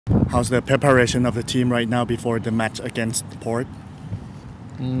How's the preparation of the team right now before the match against Port?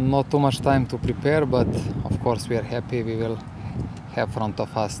 Not too much time to prepare, but of course we are happy. We will have front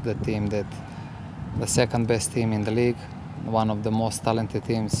of us the team that the second best team in the league, one of the most talented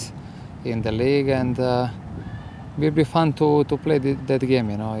teams in the league, and will be fun to play that game.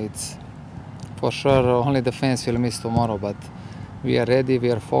 You know, it's for sure only the fans will miss tomorrow, but we are ready,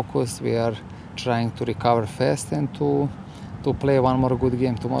 we are focused, we are trying to recover fast and to play one more good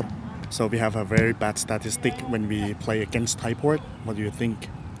game tomorrow. So we have a very bad statistic when we play against Thai Port. What do you think?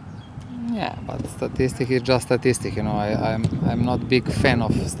 Yeah, but statistic is just statistic. You know, I'm not big fan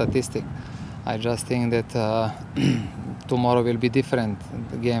of statistic. I just think that tomorrow will be different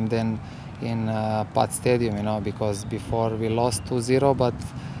game than in Pat Stadium. You know, because before we lost 2-0, but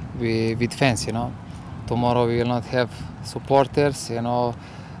with fans. You know, tomorrow we will not have supporters. You know,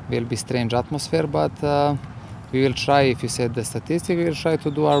 will be strange atmosphere, but. We will try, if you said the statistic, we will try to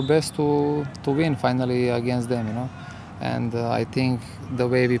do our best to win finally against them, you know. And I think the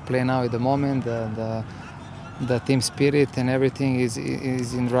way we play now at the moment, the team spirit and everything is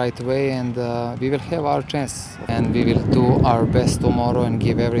in the right way, and we will have our chance. And we will do our best tomorrow and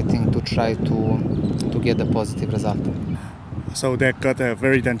give everything to try to get a positive result. So they got a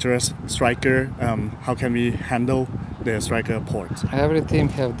very dangerous striker. How can we handle the striker Port? Every team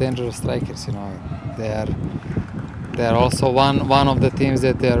have dangerous strikers, you know. They are also one of the teams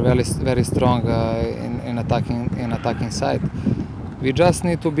that they are very strong in attacking side. We just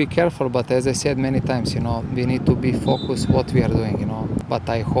need to be careful, but as I said many times, you know, we need to be focused what we are doing, you know. But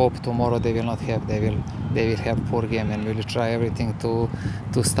I hope tomorrow they will not have. They will have poor game, and we will try everything to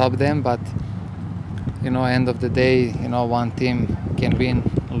stop them. But you know, end of the day, you know, one team can win,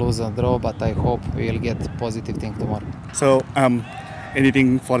 lose or draw. But I hope we will get positive thing tomorrow. So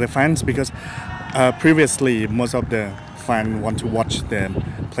anything for the fans, because previously most of the fans want to watch the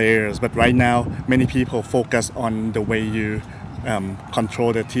players, but right now many people focus on the way you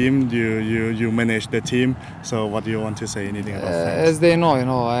control the team, you manage the team. So what do you want to say? Anything about fans? As they know, you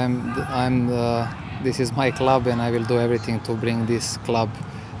know, this is my club, and I will do everything to bring this club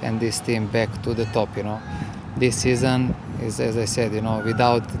and this team back to the top. You know, this season is, as I said, you know,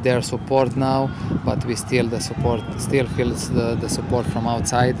 without their support now, but we still feels the support from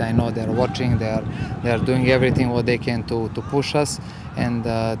outside. I know they're watching, they're doing everything what they can to push us, and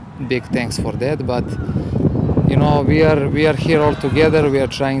big thanks for that. But you know, we are here all together. We are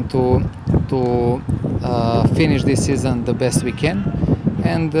trying to finish this season the best we can,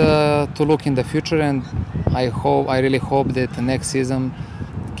 and to look in the future. And I really hope that the next season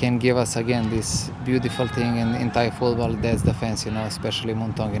can give us again this beautiful thing in Thai football. That's the fans, you know, especially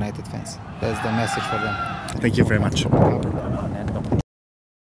Muangthong United fans. That's the message for them. Thank you very much.